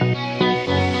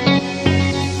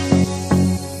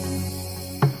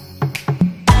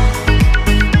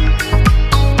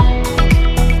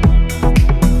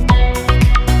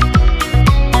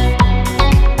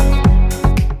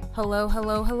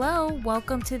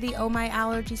welcome to the Oh My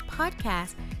Allergies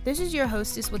podcast. This is your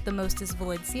hostess with the mostest,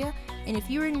 Valencia, and if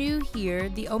you are new here,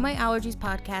 the Oh My Allergies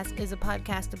podcast is a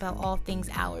podcast about all things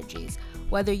allergies.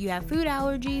 Whether you have food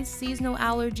allergies, seasonal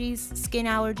allergies, skin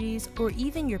allergies, or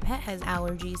even your pet has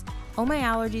allergies, Oh My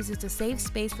Allergies is a safe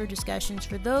space for discussions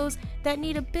for those that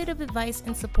need a bit of advice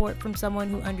and support from someone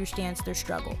who understands their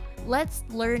struggle. Let's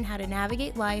learn how to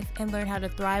navigate life and learn how to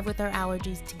thrive with our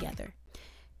allergies together.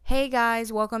 Hey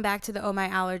guys, welcome back to the Oh My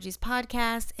Allergies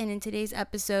podcast, and in today's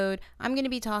episode, I'm going to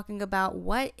be talking about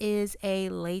what is a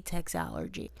latex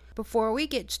allergy. Before we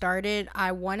get started,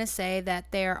 I want to say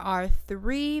that there are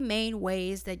three main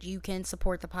ways that you can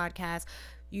support the podcast.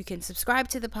 You can subscribe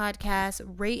to the podcast,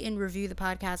 rate and review the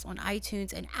podcast on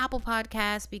iTunes and Apple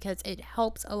Podcasts because it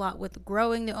helps a lot with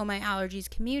growing the Oh My Allergies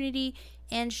community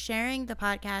and sharing the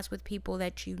podcast with people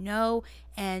that you know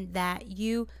and that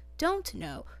you don't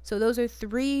know. So those are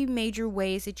three major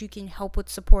ways that you can help with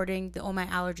supporting the Oh My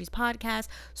Allergies podcast.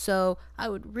 So I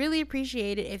would really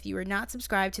appreciate it if you are not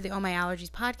subscribed to the Oh My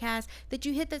Allergies podcast, that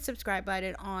you hit that subscribe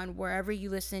button on wherever you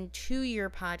listen to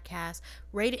your podcast.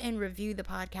 Rate and review the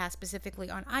podcast specifically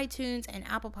on iTunes and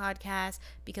Apple Podcasts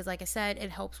because, like I said,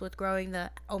 it helps with growing the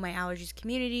Oh My Allergies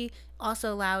community.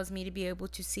 Also allows me to be able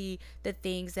to see the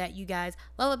things that you guys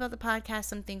love about the podcast,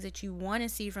 some things that you want to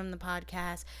see from the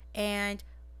podcast, and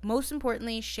most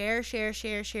importantly, share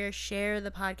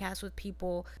the podcast with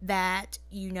people that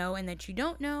you know and that you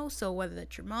don't know. So whether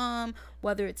that's your mom,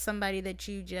 whether it's somebody that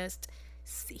you just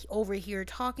see over here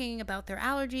talking about their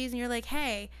allergies and you're like,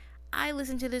 hey, I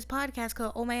listened to this podcast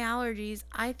called Oh My Allergies.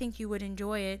 I think you would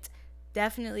enjoy it.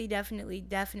 Definitely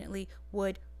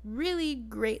would really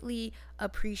greatly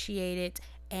appreciate it.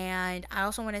 And I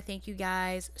also want to thank you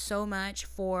guys so much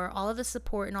for all of the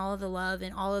support and all of the love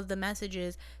and all of the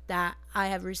messages that I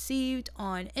have received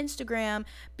on Instagram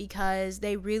because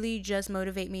they really just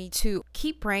motivate me to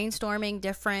keep brainstorming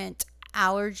different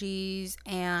allergies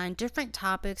and different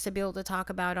topics to be able to talk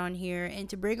about on here and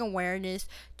to bring awareness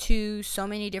to so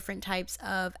many different types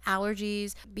of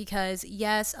allergies because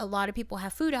yes, a lot of people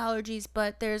have food allergies,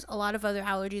 but there's a lot of other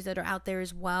allergies that are out there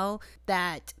as well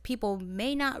that people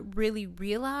may not really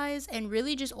realize, and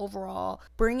really just overall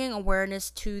bringing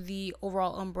awareness to the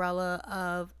overall umbrella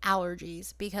of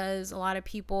allergies because a lot of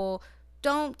people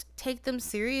don't take them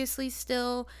seriously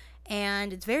still,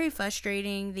 and it's very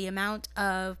frustrating the amount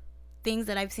of things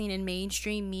that I've seen in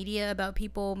mainstream media about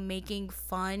people making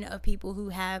fun of people who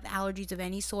have allergies of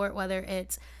any sort, whether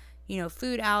it's,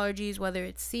 food allergies, whether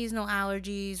it's seasonal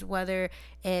allergies, whether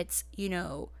it's,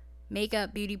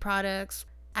 makeup, beauty products.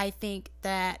 I think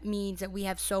that means that we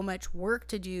have so much work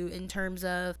to do in terms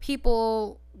of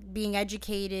people being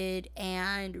educated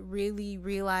and really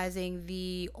realizing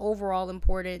the overall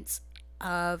importance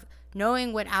of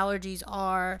knowing what allergies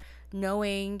are,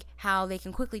 knowing how they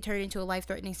can quickly turn into a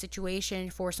life-threatening situation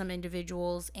for some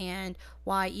individuals, and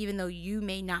why, even though you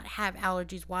may not have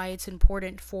allergies, why it's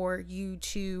important for you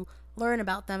to learn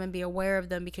about them and be aware of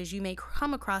them because you may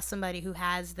come across somebody who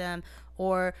has them,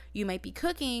 or you might be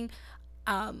cooking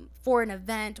for an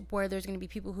event where there's going to be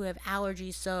people who have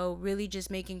allergies. So really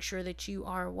just making sure that you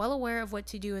are well aware of what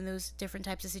to do in those different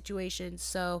types of situations.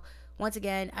 So once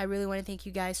again, I really want to thank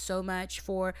you guys so much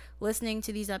for listening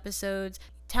to these episodes,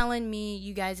 telling me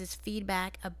you guys'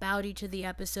 feedback about each of the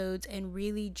episodes, and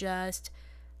really just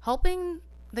helping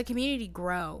the community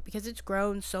grow because it's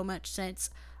grown so much since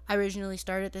I originally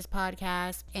started this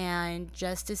podcast. And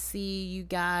just to see you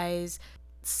guys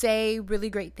say really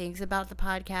great things about the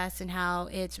podcast and how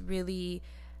it's really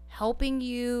helping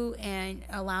you and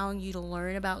allowing you to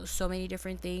learn about so many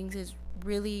different things is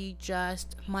really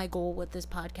just my goal with this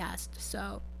podcast.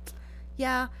 So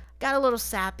yeah, got a little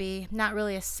sappy. Not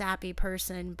really a sappy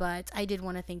person, but I did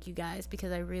want to thank you guys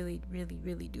because I really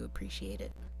do appreciate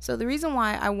it. So the reason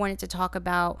why I wanted to talk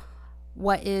about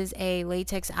what is a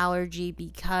latex allergy,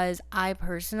 because I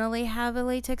personally have a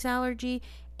latex allergy,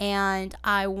 and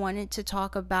I wanted to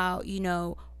talk about,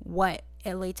 what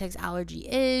a latex allergy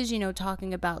is,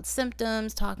 talking about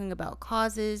symptoms, talking about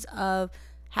causes of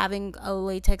having a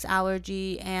latex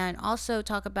allergy, and also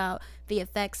talk about the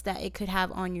effects that it could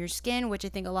have on your skin, which I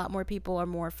think a lot more people are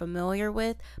more familiar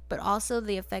with, but also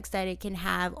the effects that it can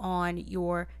have on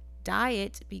your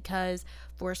diet, because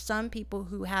for some people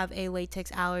who have a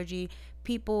latex allergy,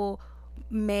 people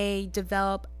may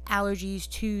develop allergies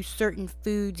to certain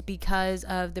foods because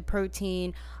of the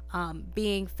protein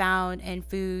being found in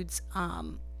foods,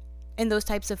 and those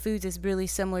types of foods is really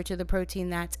similar to the protein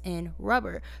that's in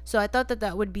rubber. So I thought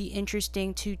that would be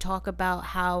interesting to talk about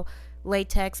how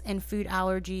latex and food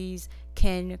allergies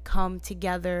can come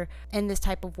together in this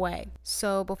type of way.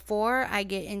 So before I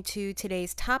get into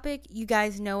today's topic, you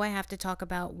guys know I have to talk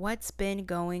about what's been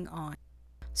going on.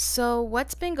 So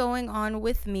what's been going on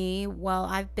with me? Well,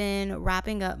 I've been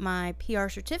wrapping up my PR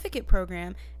certificate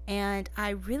program, and I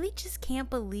really just can't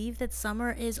believe that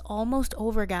summer is almost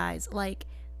over, guys. Like,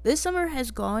 this summer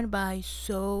has gone by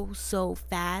so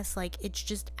fast. Like, it's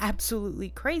just absolutely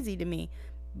crazy to me,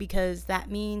 because that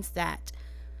means that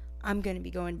I'm going to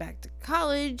be going back to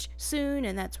college soon,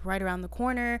 and that's right around the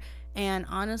corner. And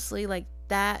honestly, like,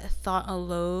 that thought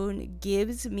alone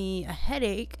gives me a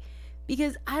headache,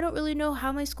 because I don't really know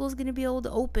how my school is going to be able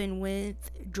to open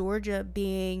with Georgia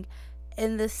being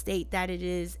in the state that it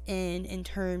is in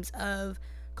terms of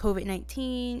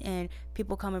COVID-19 and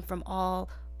people coming from all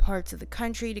parts of the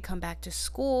country to come back to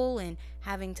school and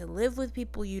having to live with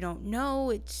people you don't know.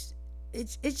 It's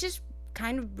just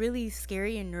kind of really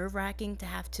scary and nerve-wracking to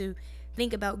have to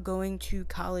think about going to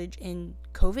college in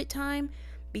COVID time,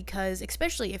 because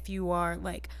especially if you are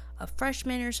like a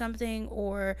freshman or something,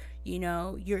 or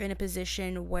you're in a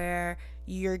position where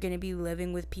you're going to be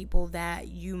living with people that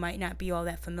you might not be all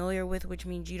that familiar with, which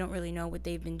means you don't really know what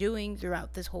they've been doing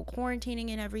throughout this whole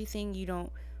quarantining and everything. You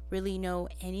don't really know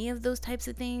any of those types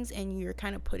of things, and you're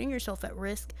kind of putting yourself at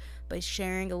risk by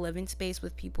sharing a living space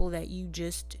with people that you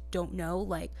just don't know.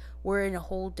 Like, we're in a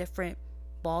whole different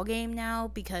ball game now,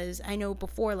 because I know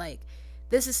before, like,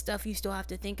 this is stuff you still have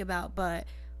to think about, but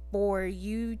for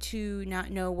you to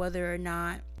not know whether or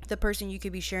not the person you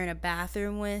could be sharing a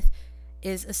bathroom with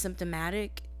is asymptomatic,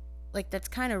 like, that's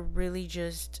kind of really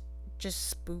just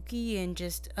spooky, and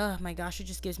just, oh my gosh, it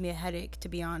just gives me a headache, to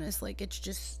be honest. Like, it's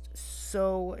just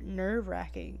so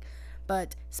nerve-wracking.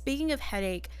 But speaking of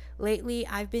headache, lately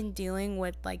I've been dealing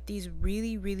with like these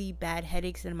really bad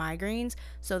headaches and migraines.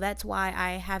 So that's why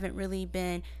I haven't really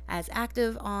been as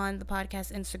active on the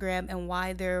podcast Instagram, and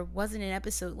why there wasn't an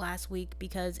episode last week,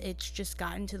 because it's just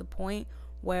gotten to the point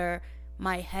where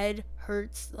my head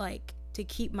hurts like to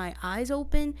keep my eyes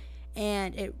open,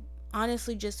 and it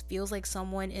honestly just feels like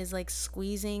someone is like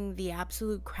squeezing the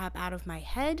absolute crap out of my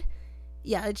head.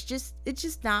 Yeah, it's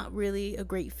just not really a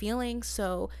great feeling.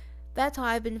 So that's how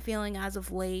I've been feeling as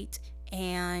of late,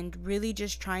 and really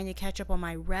just trying to catch up on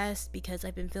my rest, because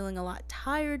I've been feeling a lot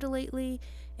tired lately,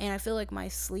 and I feel like my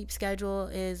sleep schedule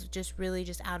is just really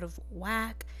just out of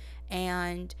whack,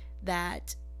 and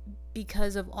that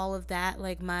because of all of that,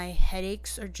 like, my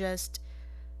headaches are just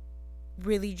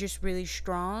really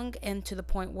strong, and to the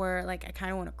point where like I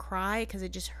kind of want to cry, because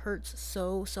it just hurts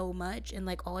so much, and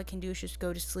like all I can do is just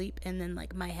go to sleep, and then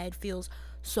like my head feels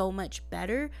so much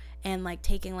better, and like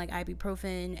taking like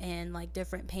ibuprofen and like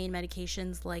different pain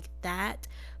medications like that.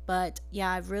 But yeah,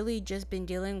 I've really just been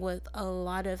dealing with a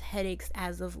lot of headaches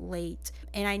as of late,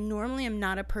 and I normally am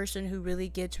not a person who really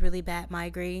gets really bad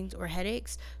migraines or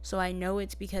headaches, so I know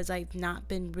it's because I've not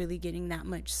been really getting that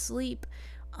much sleep,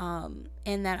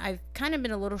 and that I've kind of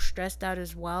been a little stressed out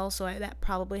as well, so that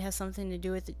probably has something to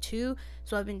do with it too.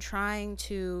 So I've been trying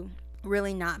to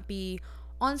really not be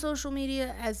on social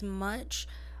media as much,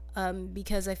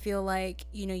 because I feel like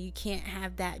you can't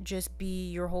have that just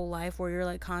be your whole life, where you're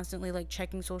like constantly like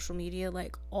checking social media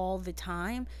like all the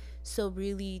time. So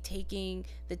really taking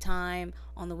the time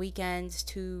on the weekends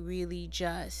to really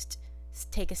just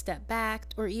take a step back,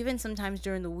 or even sometimes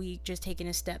during the week just taking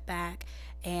a step back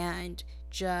and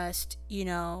just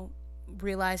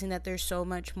realizing that there's so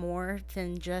much more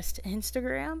than just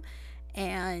Instagram.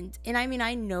 And I mean,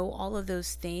 I know all of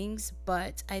those things,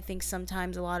 but I think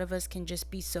sometimes a lot of us can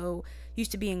just be so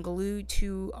used to being glued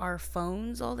to our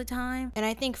phones all the time. And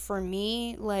I think for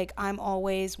me, like, when I'm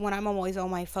always on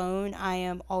my phone, I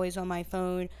am always on my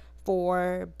phone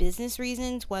for business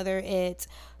reasons, whether it's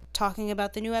talking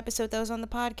about the new episode that was on the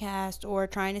podcast, or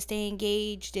trying to stay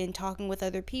engaged and talking with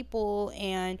other people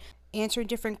and answering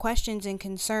different questions and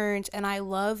concerns. And I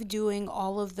love doing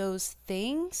all of those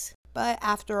things. But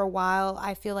after a while,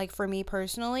 I feel like for me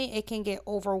personally, it can get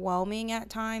overwhelming at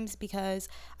times, because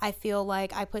I feel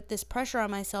like I put this pressure on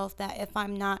myself that if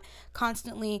I'm not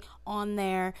constantly on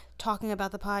there talking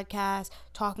about the podcast,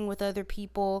 talking with other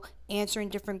people, answering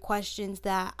different questions,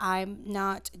 that I'm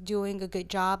not doing a good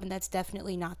job, and that's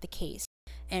definitely not the case.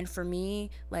 And for me,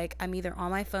 like, I'm either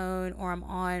on my phone or I'm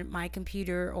on my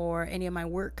computer or any of my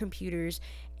work computers,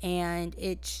 and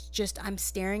it's just, I'm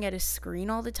staring at a screen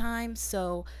all the time.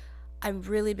 So I've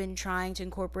really been trying to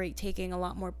incorporate taking a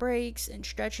lot more breaks and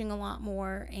stretching a lot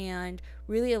more, and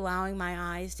really allowing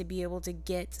my eyes to be able to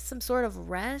get some sort of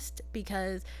rest,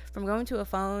 because from going to a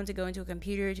phone to going to a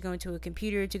computer to going to a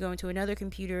computer to going to another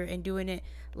computer and doing it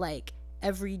like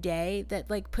every day,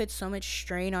 that like puts so much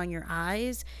strain on your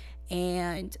eyes.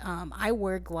 and I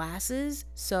wear glasses,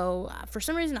 so for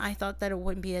some reason I thought that it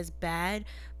wouldn't be as bad,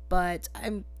 but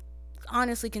I'm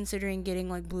honestly considering getting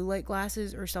like blue light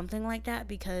glasses or something like that,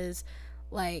 because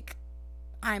like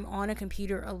I'm on a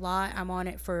computer a lot. I'm on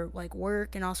it for like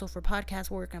work and also for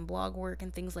podcast work and blog work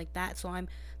and things like that. So I'm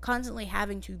constantly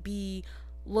having to be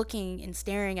looking and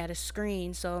staring at a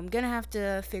screen. So I'm going to have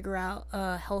to figure out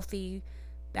a healthy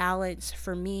balance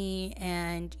for me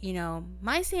and,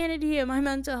 my sanity and my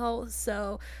mental health.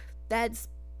 So that's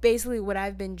basically what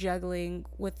I've been juggling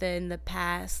within the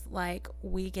past like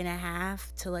week and a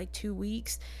half to like 2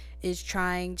 weeks, is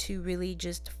trying to really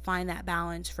just find that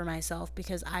balance for myself,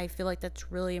 because I feel like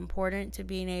that's really important to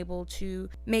being able to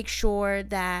make sure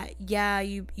that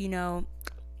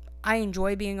I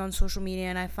enjoy being on social media,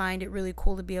 and I find it really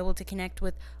cool to be able to connect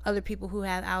with other people who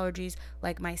have allergies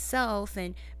like myself,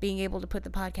 and being able to put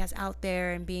the podcast out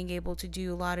there and being able to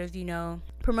do a lot of,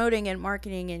 promoting and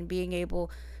marketing, and being able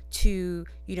to,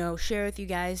 share with you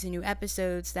guys the new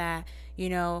episodes that,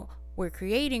 we're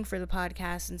creating for the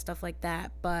podcast and stuff like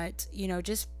that. But,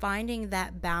 just finding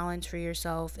that balance for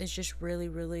yourself is just really,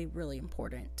 really, really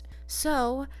important.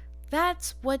 So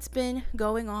that's what's been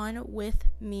going on with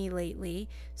me lately.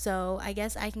 So I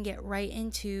guess I can get right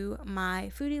into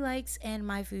my foodie likes and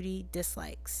my foodie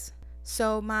dislikes.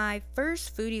 So my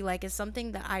first foodie like is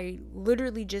something that I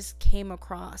literally just came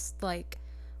across like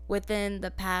within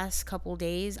the past couple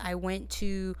days. I went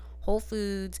to Whole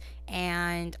Foods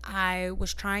and I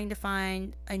was trying to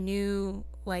find a new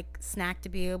like snack to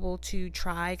be able to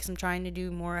try, because I'm trying to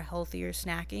do more healthier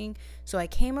snacking. So I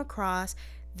came across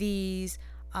these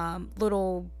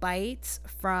little bites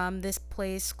from this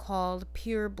place called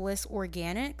Pure Bliss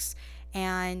Organics,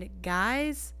 and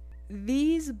guys,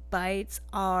 these bites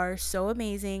are so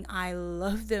amazing. I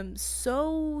love them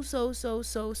so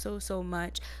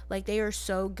much. Like, they are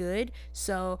so good.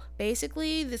 So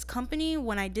basically, this company,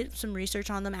 when I did some research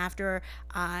on them after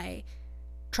I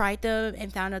tried them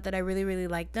and found out that I really, really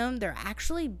liked them, they're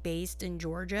actually based in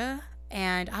Georgia.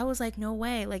 And I was like, no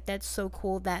way. Like, that's so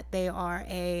cool that they are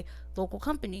a local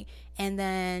company. And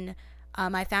then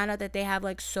I found out that they have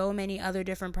like so many other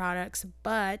different products,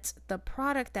 but the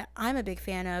product that I'm a big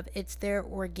fan of, it's their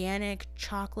organic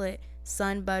chocolate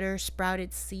sun butter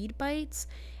sprouted seed bites.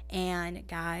 And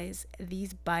guys,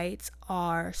 these bites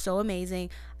are so amazing.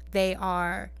 They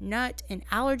are nut and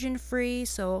allergen free,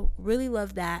 so really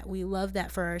love that. We love that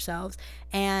for ourselves.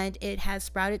 And it has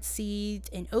sprouted seeds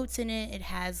and oats in it. It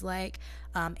has like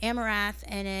amaranth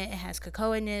in it. It has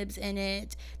cocoa nibs in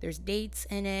it. There's dates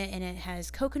in it, and it has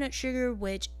coconut sugar,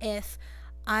 which if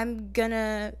I'm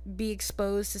gonna be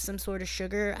exposed to some sort of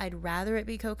sugar, I'd rather it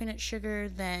be coconut sugar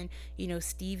than,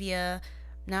 stevia.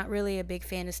 Not really a big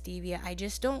fan of stevia. I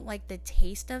just don't like the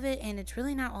taste of it, and it's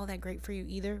really not all that great for you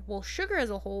either. Well, sugar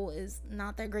as a whole is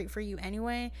not that great for you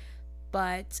anyway,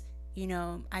 but,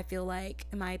 I feel like,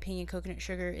 in my opinion, coconut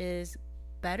sugar is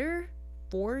better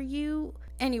for you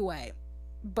anyway.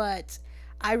 But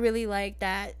I really like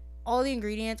that all the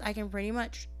ingredients I can pretty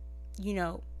much,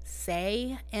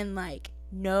 say and like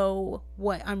know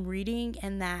what I'm reading,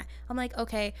 and that I'm like,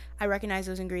 okay, I recognize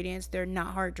those ingredients. They're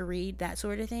not hard to read, that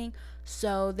sort of thing.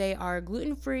 So they are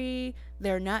gluten-free,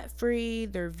 they're nut-free,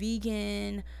 they're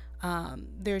vegan.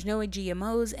 There's no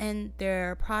GMOs in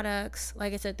their products.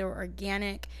 Like I said, they're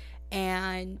organic,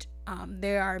 and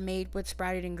they are made with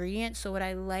sprouted ingredients. So what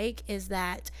I like is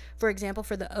that, for example,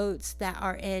 for the oats that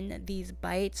are in these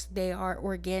bites, they are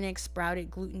organic sprouted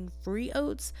gluten-free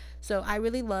oats. So I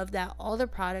really love that all the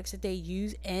products that they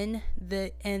use in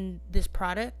this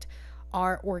product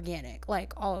are organic,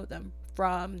 like all of them.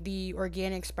 From the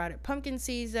organic sprouted pumpkin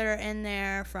seeds that are in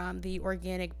there, from the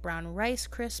organic brown rice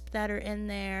crisp that are in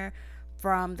there,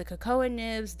 from the cocoa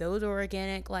nibs, those are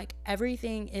organic. Like,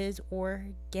 everything is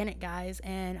organic, guys,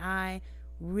 and I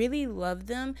really love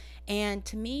them. And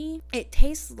to me, it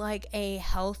tastes like a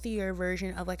healthier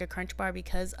version of like a Crunch Bar,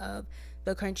 because of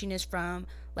the crunchiness from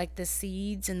like the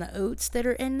seeds and the oats that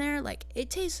are in there. Like, it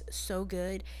tastes so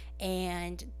good,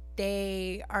 and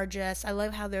they are just, I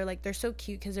love how they're so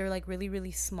cute, because they're like really,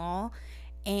 really small.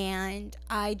 And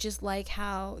I just like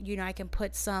how, I can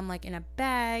put some like in a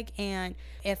bag, and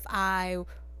if I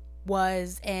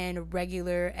was in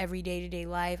regular everyday to day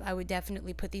life, I would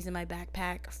definitely put these in my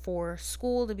backpack for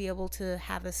school to be able to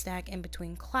have a snack in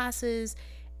between classes.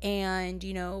 And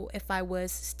if I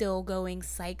was still going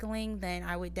cycling, then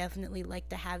I would definitely like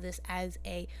to have this as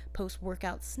a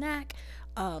post-workout snack.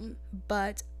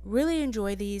 But really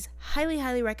enjoy these.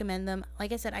 Highly recommend them.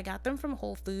 Like I said, I got them from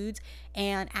Whole Foods,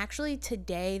 and actually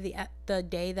today, the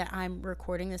day that I'm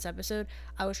recording this episode,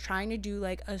 I was trying to do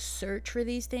like a search for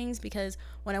these things, because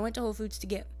when I went to Whole Foods to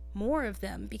get more of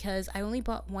them because I only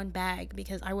bought one bag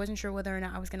because I wasn't sure whether or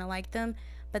not I was going to like them.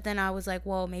 But then I was like,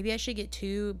 well, maybe I should get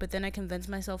two. But then I convinced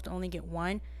myself to only get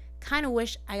one. Kind of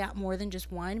wish I got more than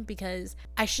just one because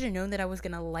I should have known that I was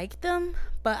going to like them.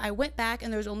 But I went back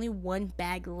and there was only one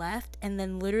bag left. And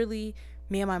then literally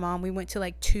me and my mom, we went to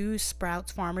like 2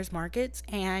 Sprouts farmers markets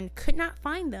and could not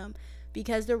find them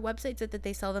because their website said that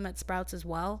they sell them at Sprouts as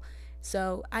well.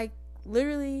 So I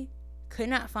literally could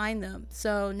not find them.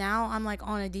 So now I'm like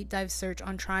on a deep dive search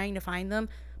on trying to find them.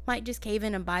 Might just cave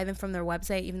in and buy them from their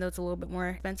website, even though it's a little bit more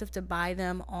expensive to buy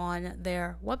them on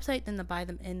their website than to buy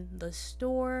them in the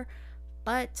store.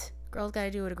 But girls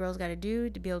gotta do what a girl's gotta do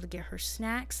to be able to get her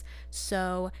snacks.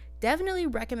 So definitely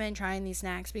recommend trying these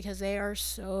snacks because they are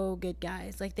so good,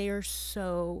 guys. Like, they are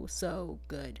so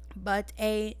good. But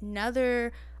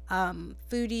another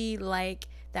foodie like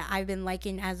that I've been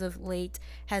liking as of late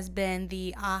has been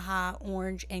the AHA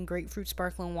orange and grapefruit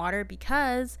sparkling water,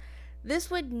 because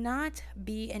this would not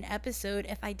be an episode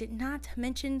if I did not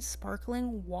mention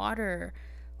sparkling water.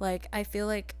 Like, I feel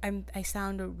like I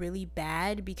sound really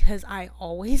bad because I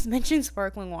always mention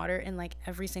sparkling water in like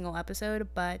every single episode,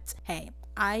 but hey,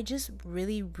 I just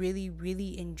really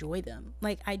enjoy them.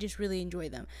 Like, I just really enjoy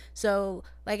them. So,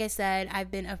 like I said, I've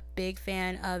been a big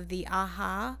fan of the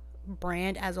AHA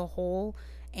brand as a whole,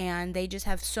 and they just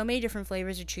have so many different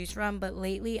flavors to choose from. But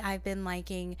lately I've been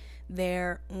liking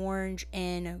their orange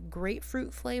and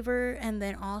grapefruit flavor, and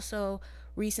then also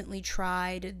recently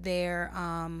tried their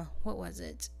what was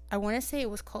it? I want to say it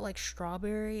was called like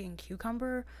strawberry and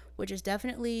cucumber, which is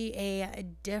definitely a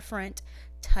different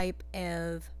type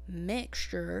of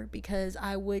mixture because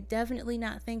I would definitely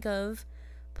not think of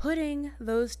putting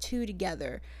those two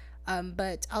together.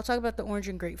 But I'll talk about the orange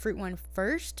and grapefruit one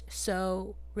first.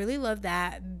 So really love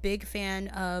that. Big fan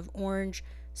of orange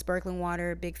sparkling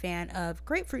water. Big fan of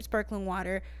grapefruit sparkling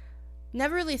water.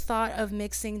 Never really thought of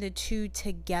mixing the two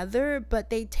together, but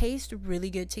they taste really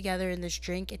good together in this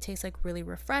drink. It tastes like really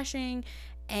refreshing,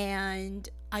 and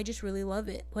I just really love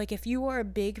it. Like, if you are a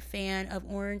big fan of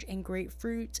orange and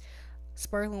grapefruit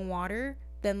sparkling water,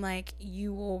 then like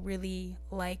you will really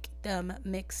like them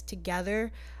mixed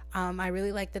together. I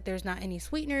really like that there's not any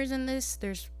sweeteners in this.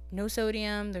 There's no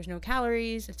sodium, there's no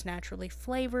calories, it's naturally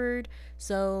flavored.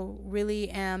 So really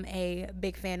am a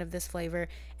big fan of this flavor.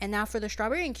 And now for the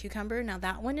strawberry and cucumber, now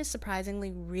that one is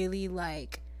surprisingly really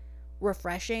like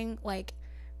refreshing, like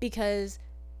because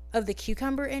of the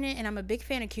cucumber in it. And I'm a big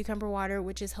fan of cucumber water,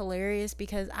 which is hilarious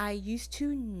because I used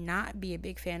to not be a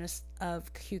big fan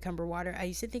of cucumber water. I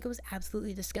used to think it was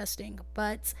absolutely disgusting,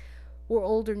 but we're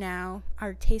older now,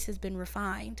 our taste has been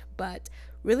refined. But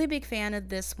really big fan of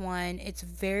this one. It's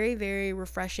very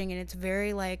refreshing, and it's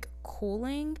very like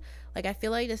cooling. Like, I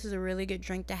feel like this is a really good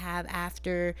drink to have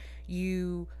after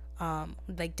you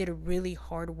like did a really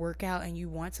hard workout and you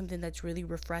want something that's really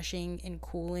refreshing and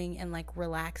cooling and like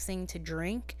relaxing to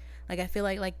drink. Like, I feel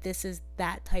like this is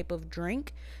that type of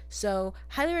drink. So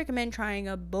highly recommend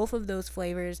trying both of those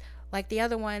flavors. Like the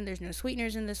other one, there's no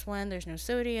sweeteners in this one, there's no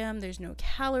sodium, there's no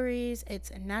calories,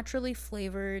 it's naturally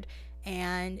flavored,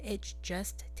 and it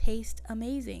just tastes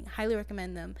amazing. Highly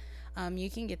recommend them.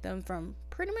 You can get them from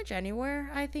pretty much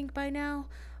anywhere, I think, by now.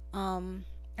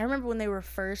 I remember when they were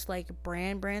first like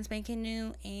brand spanking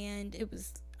new, and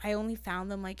I only found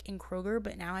them like in Kroger,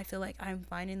 but now I feel like I'm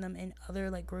finding them in other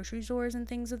like grocery stores and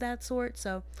things of that sort.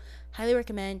 So highly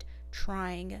recommend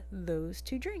trying those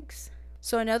two drinks.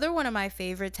 So another one of my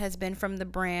favorites has been from the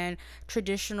brand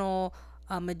Traditional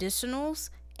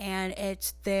Medicinals, and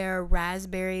it's their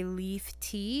raspberry leaf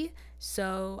tea.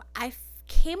 So I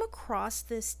came across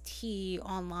this tea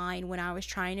online when I was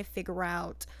trying to figure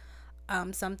out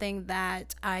something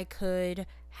that I could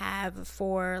have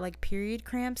for like period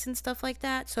cramps and stuff like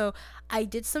that. So I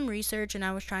did some research and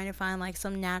I was trying to find like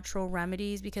some natural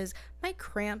remedies because my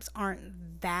cramps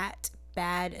aren't that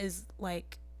bad as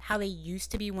like how they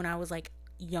used to be when I was like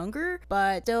younger,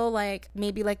 but still like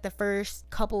maybe like the first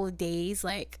couple of days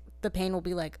like the pain will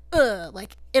be like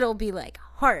like it'll be like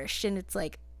harsh, and it's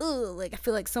like like I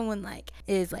feel like someone like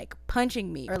is like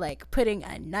punching me or like putting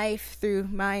a knife through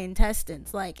my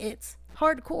intestines. Like, it's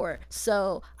hardcore.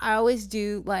 So I always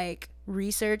do like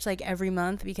research like every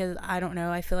month because I don't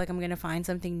know, I feel like I'm gonna find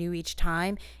something new each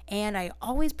time, and I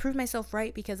always prove myself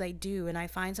right because I do, and I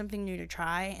find something new to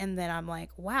try, and then I'm like,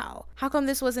 wow, how come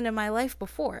this wasn't in my life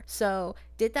before? So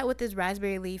did that with this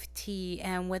raspberry leaf tea,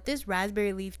 and what this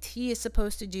raspberry leaf tea is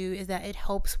supposed to do is that it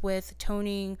helps with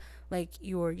toning like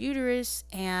your uterus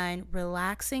and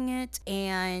relaxing it.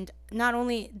 And not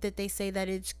only did they say that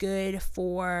it's good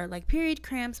for like period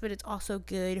cramps, but it's also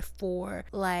good for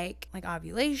like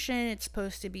ovulation. It's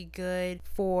supposed to be good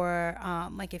for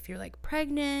like if you're like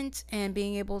pregnant, and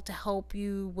being able to help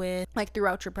you with like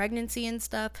throughout your pregnancy and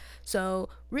stuff. So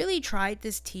really tried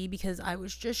this tea because I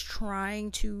was just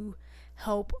trying to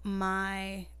help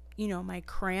my my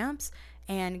cramps.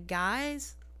 And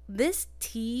guys, this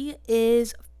tea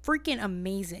is freaking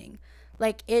amazing.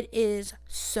 Like, it is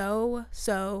so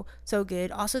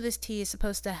good. Also, this tea is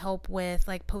supposed to help with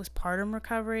like postpartum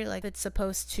recovery. Like, it's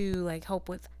supposed to like help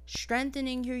with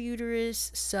strengthening your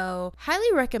uterus. So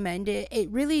highly recommend it. It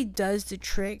really does the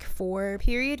trick for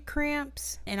period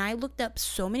cramps. And I looked up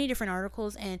so many different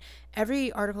articles, and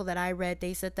every article that I read,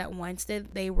 they said that once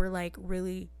they were like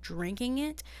really drinking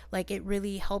it, like it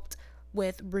really helped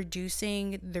with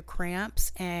reducing the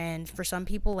cramps. And for some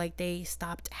people, like, they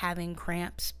stopped having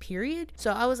cramps, period.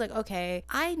 So I was like, okay,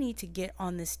 I need to get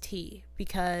on this tea,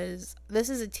 because this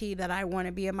is a tea that I want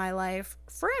to be in my life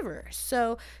forever.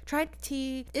 So tried the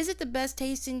tea. Is it the best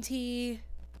tasting tea?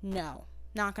 No,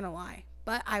 not gonna lie.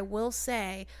 But I will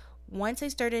say, once I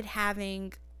started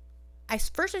having, I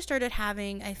started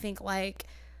having, I think, like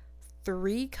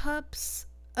 3 cups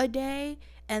a day.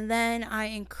 And then I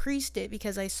increased it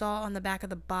because I saw on the back of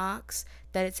the box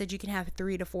that it said you can have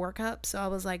 3 to 4 cups. So I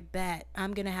was like, bet,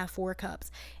 I'm going to have 4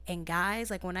 cups. And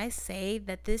guys, like, when I say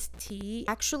that this tea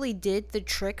actually did the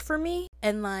trick for me,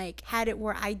 and like had it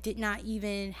where I did not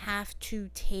even have to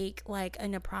take like a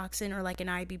naproxen or like an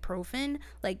ibuprofen,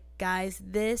 like, guys,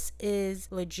 this is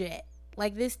legit.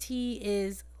 Like, this tea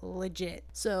is legit.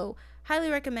 So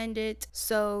highly recommend it.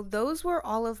 So those were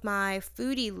all of my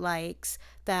foodie likes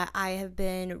that I have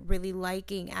been really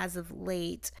liking as of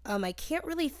late. I can't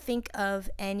really think of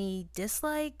any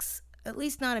dislikes, at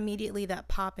least not immediately, that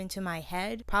pop into my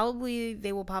head. Probably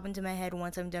they will pop into my head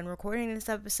once I'm done recording this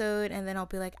episode, and then I'll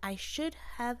be like, I should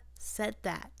have said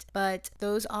that. But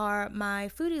those are my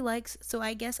foodie likes, so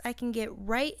I guess I can get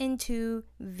right into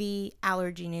the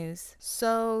allergy news.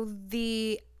 So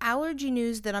the allergy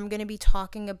news that I'm going to be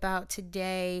talking about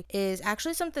today is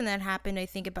actually something that happened, I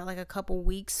think, about like a couple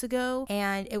weeks ago,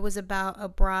 and it was about a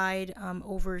bride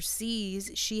overseas.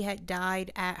 She had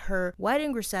died at her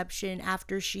wedding reception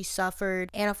after she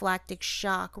suffered anaphylactic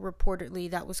shock, reportedly,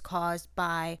 that was caused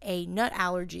by a nut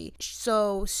allergy.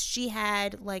 So she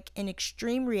had like an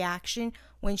extreme reaction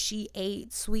when she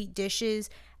ate sweet dishes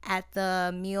at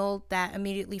the meal that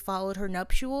immediately followed her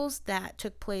nuptials that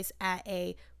took place at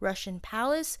a Russian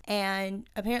palace. And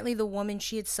apparently the woman,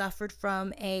 she had suffered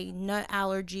from a nut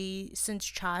allergy since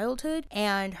childhood,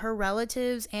 and her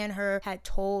relatives and her had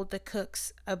told the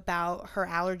cooks about her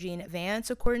allergy in advance,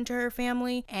 according to her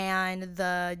family. And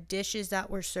the dishes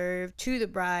that were served to the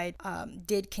bride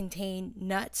did contain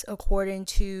nuts, according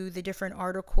to the different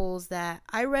articles that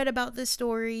I read about this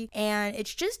story. And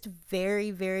it's just very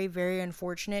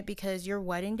unfortunate, because your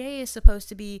wedding day is supposed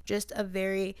to be just a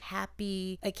very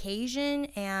happy occasion,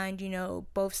 and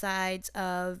both sides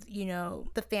of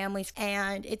the families,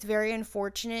 and it's very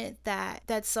unfortunate that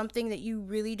that's something that you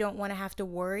really don't want to have to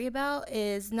worry about.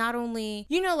 Is not only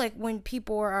like when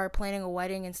people are planning a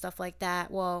wedding and stuff like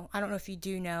that, well, I don't know if you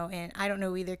do know, and I don't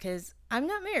know either because I'm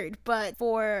not married, but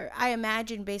I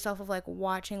imagine, based off of like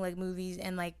watching like movies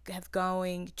and like have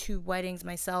going to weddings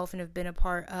myself and have been a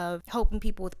part of helping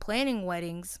people with planning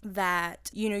weddings, that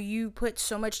you put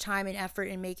so much time and effort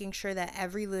in making sure that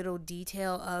every little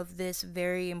detail of this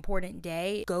very important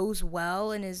day goes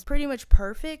well and is pretty much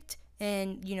perfect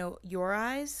in your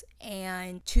eyes.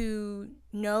 And to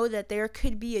know that there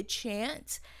could be a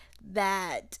chance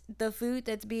that the food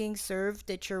that's being served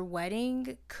at your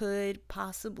wedding could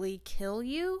possibly kill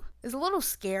you is a little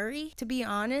scary, to be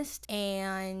honest.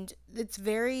 And it's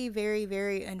very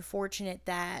unfortunate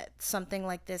that something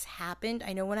like this happened.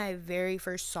 I know when I very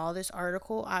first saw this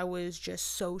article, I was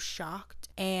just so shocked,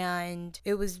 and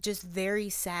it was just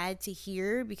very sad to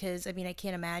hear, because I mean, I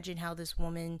can't imagine how this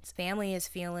woman's family is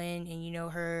feeling, and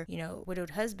her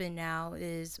widowed husband now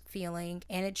is feeling.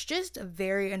 And it's just a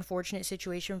very unfortunate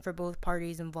situation for both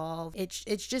parties involved.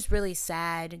 It's just really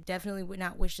sad. Definitely would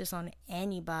not wish this on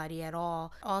anybody at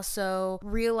all. Also,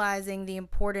 realizing the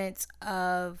importance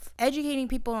of educating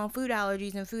people on food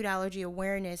allergies and food allergy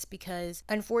awareness, because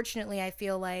unfortunately I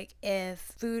feel like if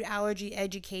food allergy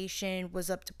education was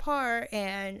up to par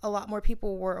and a lot more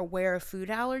people were aware of food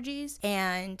allergies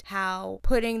and how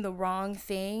putting the wrong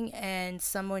thing in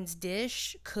someone's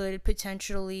dish could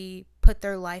potentially put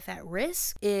their life at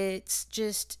risk. It's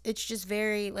just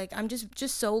very, like, I'm just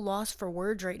so lost for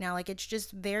words right now. Like, it's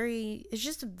just a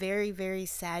very, very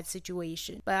sad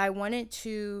situation. But I wanted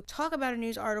to talk about a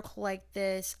news article like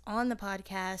this on the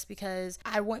podcast because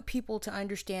I want people to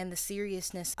understand the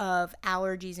seriousness of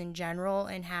allergies in general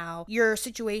and how your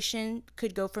situation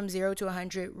could go from 0 to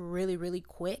 100 really, really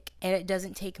quick, and it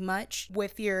doesn't take much.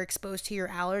 If you're exposed to your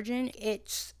allergen,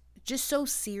 it's just so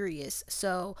serious.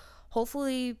 So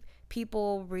hopefully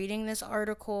people reading this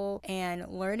article and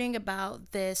learning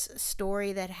about this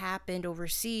story that happened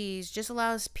overseas just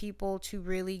allows people to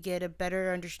really get a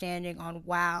better understanding on,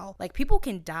 wow, like, people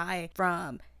can die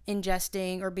from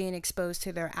ingesting or being exposed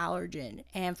to their allergen,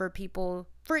 and for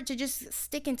it to just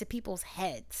stick into people's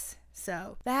heads.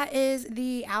 So that is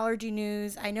the allergy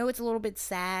news. I know it's a little bit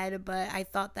sad, but I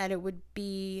thought that it would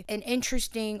be an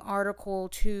interesting article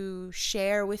to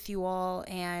share with you all.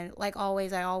 And like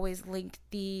always, I always link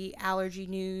the allergy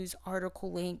news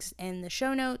article links in the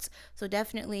show notes. So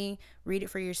definitely read it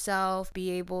for yourself, be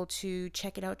able to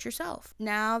check it out yourself.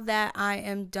 Now that I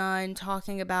am done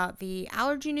talking about the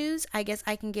allergy news, I guess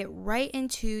I can get right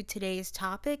into today's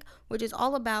topic, which is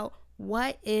all about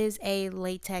what is a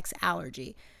latex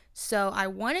allergy. So I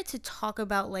wanted to talk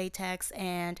about latex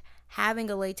and having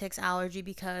a latex allergy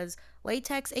because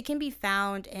latex, it can be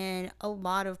found in a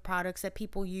lot of products that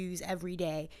people use every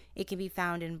day. It can be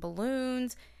found in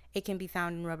balloons, it can be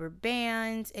found in rubber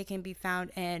bands, it can be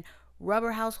found in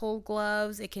rubber household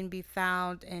gloves, it can be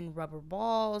found in rubber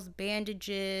balls,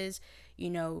 bandages,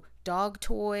 dog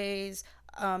toys,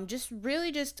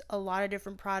 just a lot of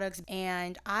different products.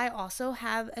 And I also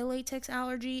have a latex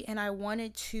allergy, and I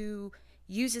wanted to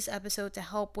use this episode to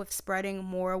help with spreading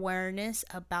more awareness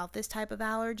about this type of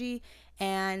allergy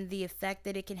and the effect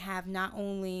that it can have not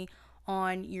only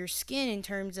on your skin in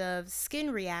terms of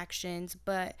skin reactions,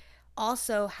 but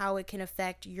also how it can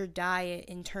affect your diet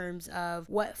in terms of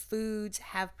what foods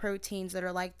have proteins that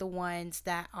are like the ones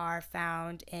that are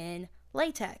found in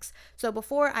latex. So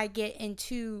before I get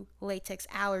into latex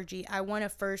allergy, I want to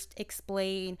first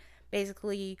explain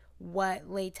basically what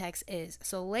latex is.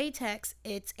 So latex,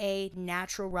 it's a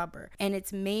natural rubber, and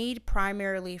it's made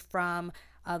primarily from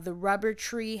the rubber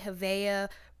tree Hevea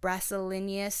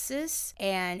brasiliensis,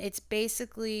 and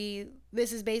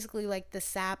this is basically like the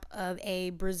sap of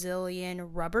a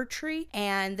Brazilian rubber tree.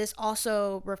 And this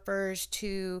also refers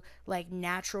to like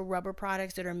natural rubber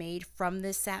products that are made from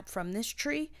this sap from this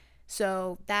tree.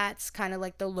 So that's kind of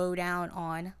like the lowdown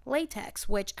on latex,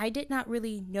 which I did not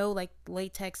really know like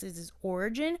latex is its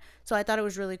origin. So I thought it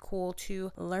was really cool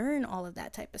to learn all of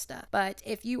that type of stuff. But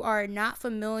if you are not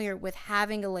familiar with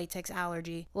having a latex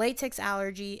allergy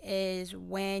is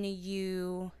when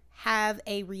you have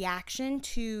a reaction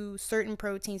to certain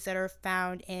proteins that are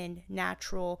found in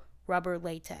natural rubber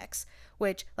latex,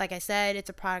 which, like I said, it's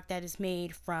a product that is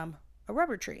made from a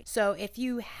rubber tree. So if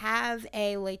you have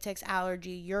a latex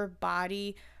allergy, your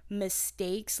body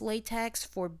mistakes latex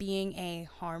for being a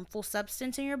harmful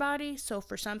substance in your body. So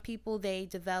for some people, they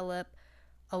develop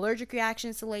allergic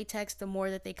reactions to latex the more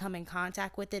that they come in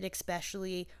contact with it,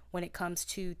 especially when it comes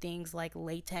to things like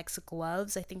latex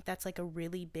gloves. I think that's like a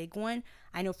really big one.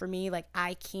 I know for me, like,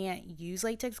 I can't use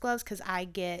latex gloves because I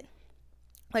get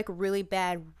like really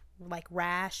bad like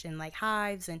rash and like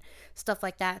hives and stuff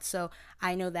like that. So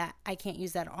I know that I can't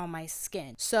use that on my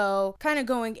skin. So kind of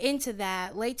going into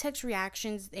that, latex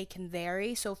reactions, they can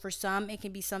vary. So for some, it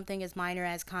can be something as minor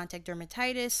as contact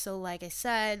dermatitis. So like I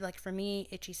said, like for me,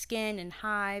 itchy skin and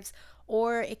hives.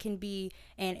 Or it can be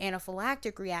an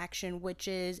anaphylactic reaction, which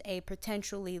is a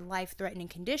potentially life-threatening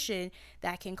condition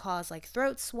that can cause like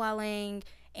throat swelling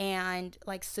and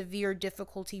like severe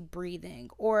difficulty breathing.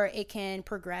 Or it can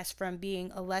progress from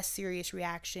being a less serious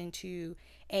reaction to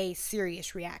a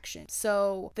serious reaction.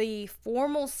 So the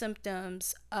formal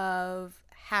symptoms of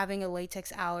having a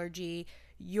latex allergy,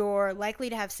 you're likely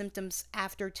to have symptoms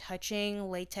after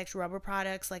touching latex rubber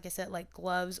products, like I said, like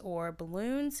gloves or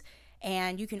balloons.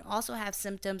 And you can also have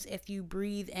symptoms if you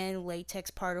breathe in latex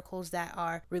particles that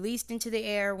are released into the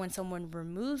air when someone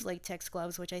removes latex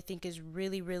gloves, which I think is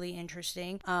really, really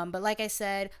interesting. But like I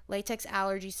said, latex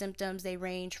allergy symptoms, they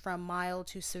range from mild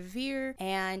to severe,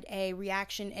 and a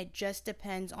reaction, it just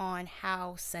depends on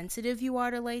how sensitive you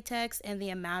are to latex and the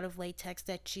amount of latex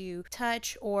that you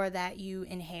touch or that you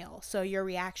inhale. So your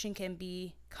reaction can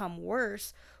become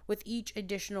worse with each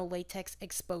additional latex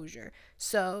exposure.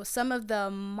 So some of the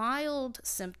mild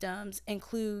symptoms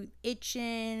include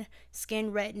itching,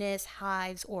 skin redness,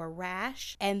 hives, or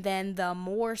rash. And then the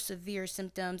more severe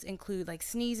symptoms include like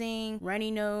sneezing,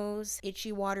 runny nose,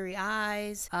 itchy, watery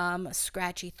eyes,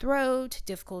 scratchy throat,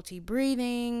 difficulty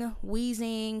breathing,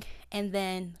 wheezing, and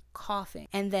then coughing.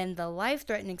 And then the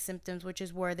life-threatening symptoms, which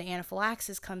is where the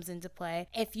anaphylaxis comes into play.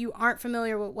 If you aren't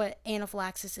familiar with what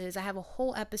anaphylaxis is, I have a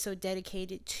whole episode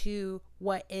dedicated to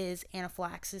what is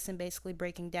anaphylaxis and basically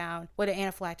breaking down what an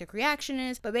anaphylactic reaction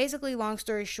is. But basically, long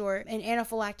story short, an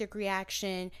anaphylactic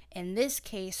reaction, in this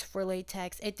case for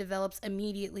latex, it develops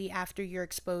immediately after you're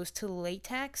exposed to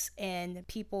latex, and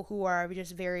people who are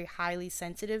just very highly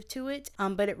sensitive to it,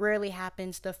 but it rarely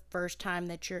happens the first time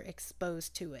that you're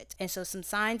exposed to it. And so some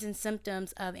signs and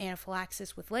symptoms of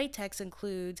anaphylaxis with latex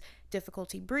includes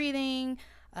difficulty breathing,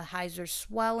 hives or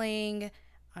swelling,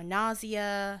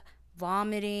 nausea,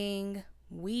 vomiting,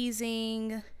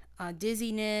 wheezing,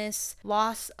 dizziness,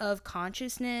 loss of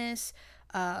consciousness,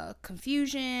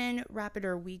 confusion, rapid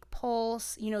or weak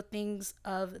pulse, things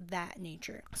of that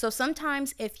nature. So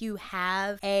sometimes if you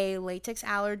have a latex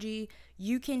allergy,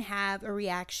 you can have a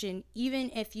reaction even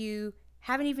if you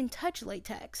haven't even touched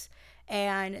latex.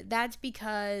 And that's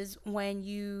because when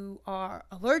you are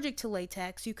allergic to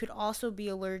latex, you could also be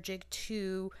allergic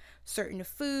to certain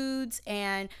foods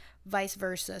and vice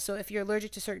versa. So if you're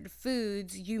allergic to certain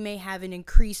foods, you may have an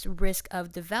increased risk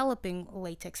of developing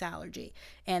latex allergy.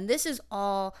 And this is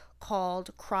all called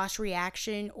cross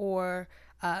reaction, or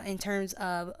in terms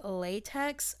of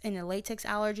latex, in a latex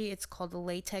allergy, it's called the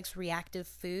latex reactive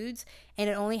foods,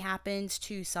 and it only happens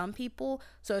to some people.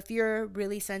 So if you're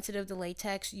really sensitive to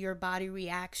latex, your body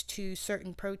reacts to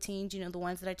certain proteins, the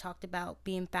ones that I talked about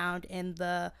being found in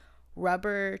the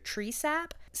rubber tree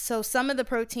sap. So some of the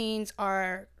proteins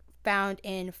are found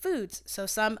in foods. So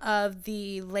some of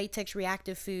the latex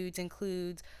reactive foods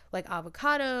includes like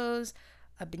avocados,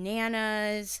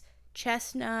 bananas,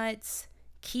 chestnuts,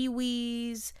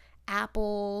 kiwis,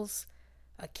 apples,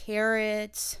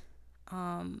 carrots,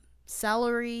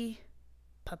 celery,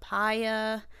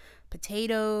 papaya,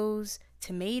 potatoes,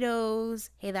 tomatoes,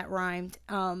 hey, that rhymed,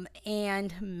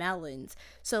 and melons.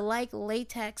 So like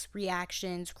latex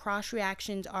reactions, cross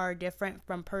reactions are different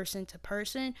from person to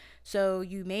person. So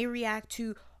you may react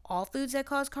to all foods that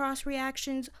cause cross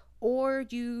reactions, or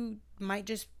you might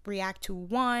just react to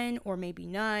one or maybe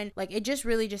none. Like, it just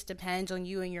really just depends on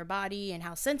you and your body and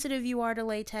how sensitive you are to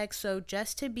latex. So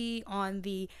just to be on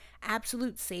the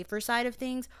absolute safer side of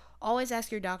things, always ask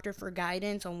your doctor for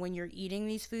guidance on when you're eating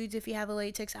these foods if you have a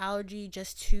latex allergy,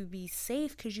 just to be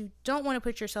safe, because you don't want to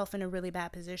put yourself in a really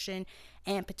bad position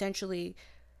and potentially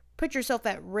put yourself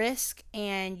at risk,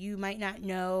 and you might not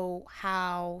know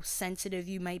how sensitive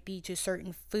you might be to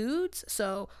certain foods.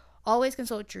 So always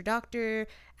consult your doctor,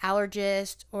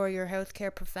 allergist, or your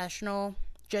healthcare professional,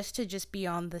 just to be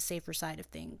on the safer side of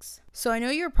things. So I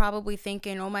know you're probably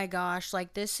thinking, oh my gosh,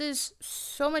 like this is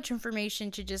so much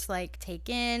information to just like take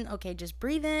in. Okay, just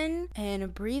breathe in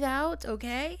and breathe out,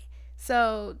 okay?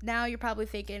 So now you're probably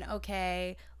thinking,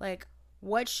 okay, like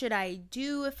what should I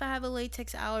do if I have a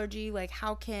latex allergy? Like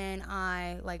how can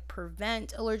I like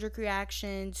prevent allergic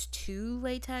reactions to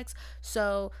latex?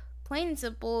 So plain and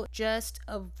simple, just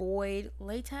avoid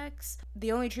latex.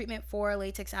 The only treatment for a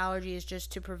latex allergy is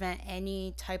just to prevent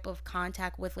any type of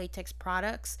contact with latex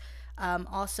products.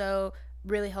 Also,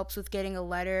 really helps with getting a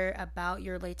letter about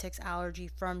your latex allergy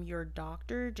from your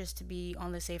doctor, just to be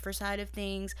on the safer side of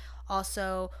things.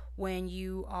 Also, when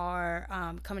you are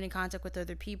coming in contact with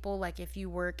other people, like if you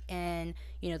work in,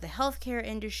 the healthcare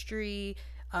industry,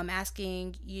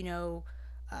 asking,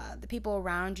 the people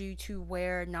around you to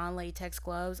wear non-latex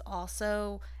gloves.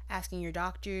 Also asking your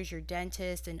doctors, your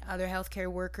dentists, and other healthcare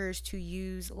workers to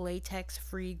use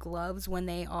latex-free gloves when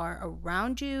they are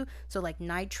around you. So like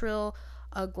nitrile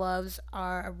gloves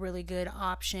are a really good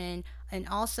option. And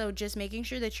also just making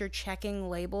sure that you're checking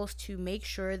labels to make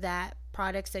sure that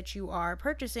products that you are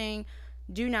purchasing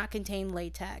do not contain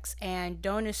latex. And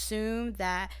don't assume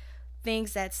that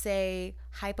things that say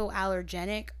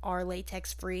hypoallergenic are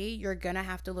latex free. You're gonna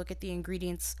have to look at the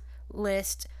ingredients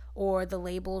list or the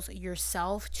labels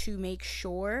yourself to make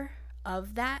sure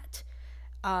of that.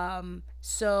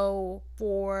 So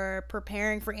for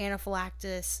preparing for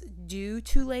anaphylaxis due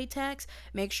to latex,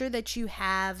 make sure that you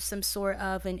have some sort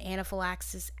of an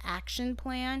anaphylaxis action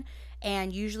plan,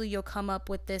 and usually you'll come up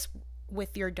with this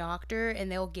with your doctor,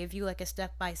 and they'll give you like a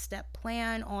step-by-step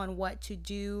plan on what to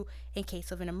do in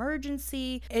case of an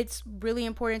emergency. It's really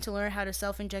important to learn how to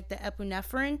self-inject the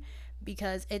epinephrine,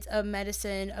 because it's a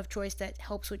medicine of choice that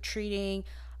helps with treating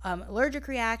allergic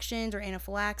reactions or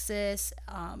anaphylaxis.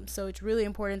 So it's really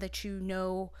important that you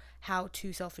know how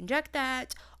to self-inject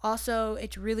that. Also,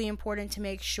 it's really important to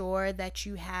make sure that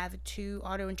you have 2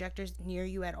 auto-injectors near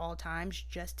you at all times,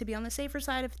 just to be on the safer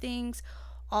side of things.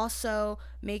 Also,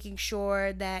 making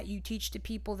sure that you teach the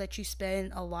people that you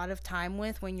spend a lot of time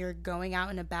with when you're going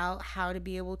out and about how to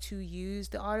be able to use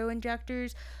the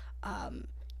auto-injectors,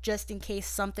 just in case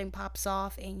something pops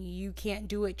off and you can't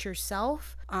do it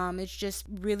yourself. It's just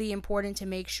really important to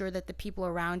make sure that the people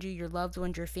around you, your loved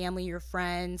ones, your family, your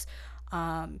friends,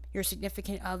 your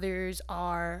significant others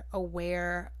are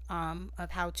aware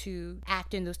of how to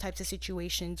act in those types of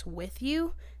situations with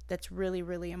you. That's really,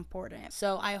 really important.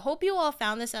 So I hope you all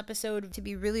found this episode to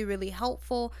be really, really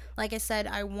helpful. Like I said,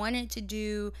 I wanted to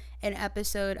do an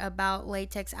episode about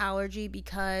latex allergy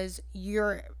because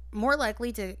you're more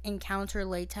likely to encounter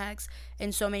latex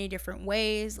in so many different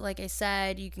ways. Like I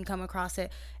said, you can come across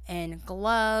it in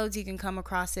gloves, you can come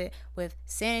across it with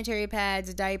sanitary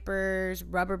pads, diapers,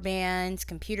 rubber bands,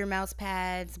 computer mouse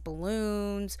pads,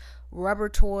 balloons, rubber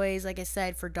toys. Like I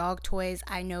said, for dog toys,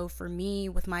 I know for me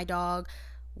with my dog,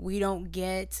 we don't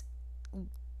get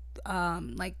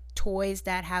like toys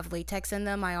that have latex in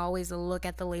them. I always look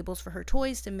at the labels for her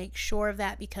toys to make sure of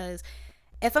that, because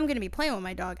if I'm going to be playing with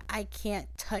my dog, I can't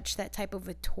touch that type of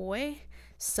a toy.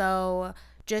 So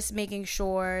just making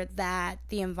sure that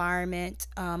the environment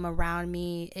around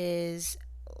me is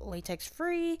latex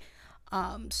free.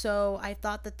 So I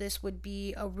thought that this would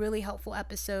be a really helpful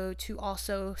episode to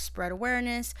also spread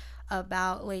awareness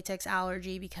about latex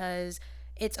allergy, because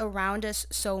it's around us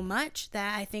so much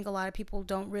that I think a lot of people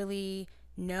don't really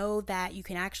know that you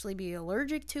can actually be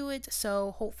allergic to it.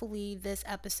 So hopefully this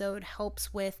episode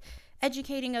helps with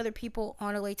educating other people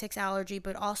on a latex allergy,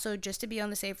 but also just to be on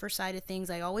the safer side of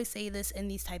things. I always say this in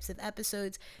these types of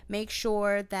episodes: make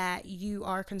sure that you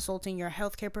are consulting your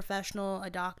healthcare professional,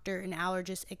 a doctor, an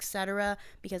allergist, etc.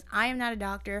 Because I am not a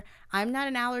doctor, I'm not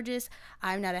an allergist,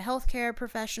 I'm not a healthcare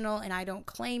professional, and I don't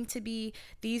claim to be.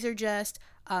 These are just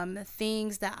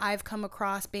things that I've come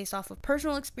across based off of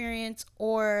personal experience,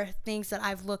 or things that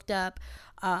I've looked up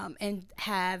and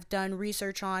have done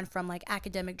research on from like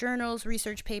academic journals,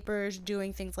 research papers,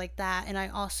 doing things like that. And I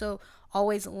also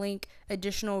always link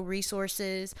additional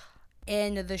resources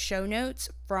in the show notes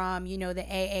from, the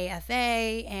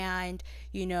AAFA and,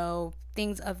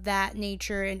 things of that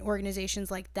nature and organizations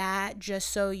like that, just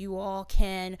so you all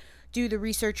can do the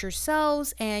research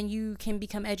yourselves and you can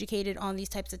become educated on these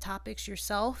types of topics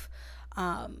yourself.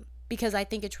 Because I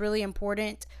think it's really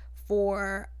important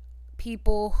for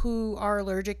people who are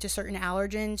allergic to certain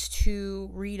allergens to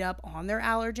read up on their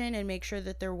allergen and make sure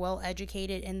that they're well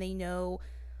educated and they know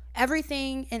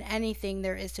everything and anything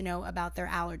there is to know about their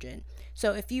allergen.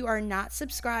 So if you are not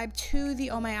subscribed to the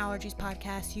Oh My Allergies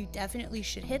podcast, you definitely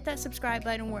should hit that subscribe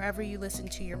button wherever you listen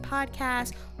to your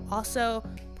podcast. Also,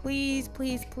 please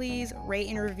rate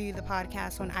and review the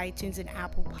podcast on iTunes and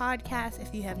Apple Podcasts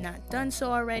if you have not done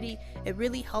so already. It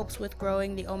really helps with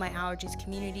growing the Oh My Allergies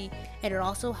community, and it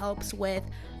also helps with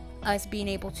us being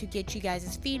able to get you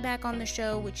guys' feedback on the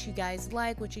show, which you guys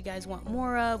like, what you guys want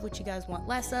more of, what you guys want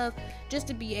less of, just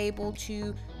to be able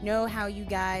to know how you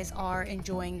guys are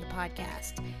enjoying the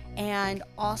podcast. And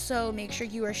also make sure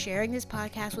you are sharing this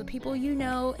podcast with people you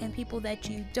know and people that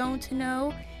you don't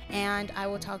know. And I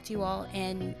will talk to you all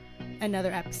in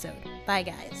another episode. Bye,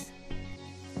 guys.